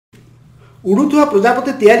उड़ुवा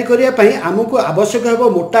प्रजापति तैयारी करने आमको आवश्यक हो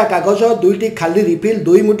मोटा कागज 2टी खाली रिफिल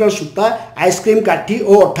 2 मीटर सूता आइसक्रीम काठी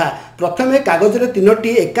और अठा। प्रथम कागज में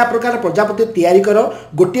 3टी एका प्रकार प्रजापति तैयारी कर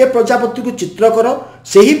गोटे प्रजापति को चित्र कर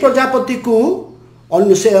सही प्रजापति को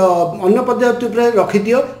अन्य पद्धति रखी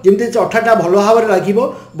दियो जमी अठाटा भल भाव लगे।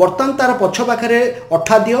 बर्तमान तार पछ पाखे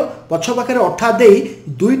अठा दियो पछ पाखे अठा दे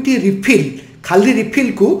 2टी रिफिल खाली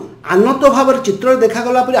रिफिल को आनत भाव चित्र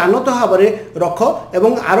देखागला आनत भाव रख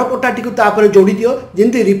एवं आर पटाटी को जोड़ी दियो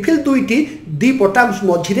जमी रिफिल 2टी 2 पटा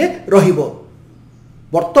मझिरे रहिबो।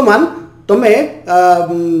 वर्तमान तमे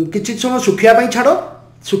किछि समय सुखिया छाड़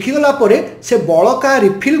सुखीगला से बड़का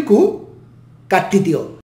रिफिल को काटी दियो।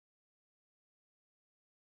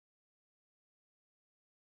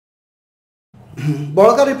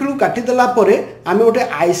 बड़का रिफिल को काटिदेला आम गोटे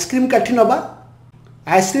आइसक्रीम काठी नवा।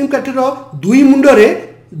 आइसक्रीम काठीर 2 मुंडरे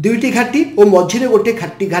 2टी घाटी और मझिरे गोटे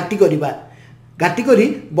घाटी करवा। घाटी करी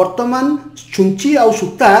वर्तमान छुंची आ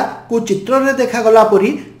सूता को चित्र में देखागला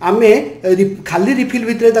आम खाली रिफिल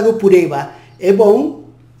भितर पुरेवा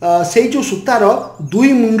एवं से जो सूतार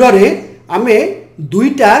 2 मुंडरे आम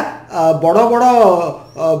 2टा बड़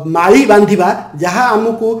बड़ माली बांधिबा जहाँ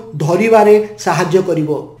आमको धरिबारे साहाय्य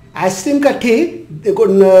करिवो। आइसक्रीम काठी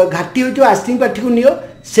घाटी हो आइसक्रीम काठी को नियो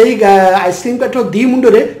से आइसक्रीम काठर 2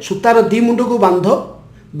 मुंडरे सूतार 2 मुंड को बांध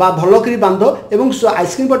बा भल करी बांध एवं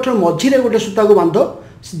आइसक्रीम काठर मझिरे गोटे सूता को बांध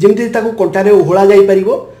जमी कंटारे ओहला जाई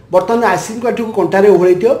परिबो। बर्तमान आइसक्रीम काठी को कंटारे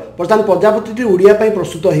ओहलै दियो। बर्तमान प्रजापति उड़िया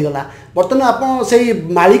प्रस्तुत हो गला। बर्तमान आप से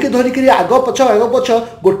माली के धरिक आग पछ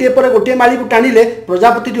गोटे पर गोटे माली को टाणिले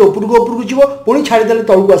प्रजापति उपरको जीव पुणी छाड़ीदे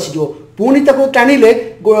तलू आसीज पुणी टाणिले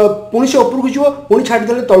पुणी से उपरको जीव पुणी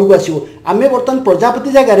छाड़ीदे तलू आसो। आम बर्तमान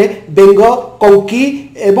प्रजापति जगार बेंग कंकी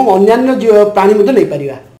एवं अन्यान्य प्राणी नहीं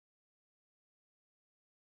पारिबा।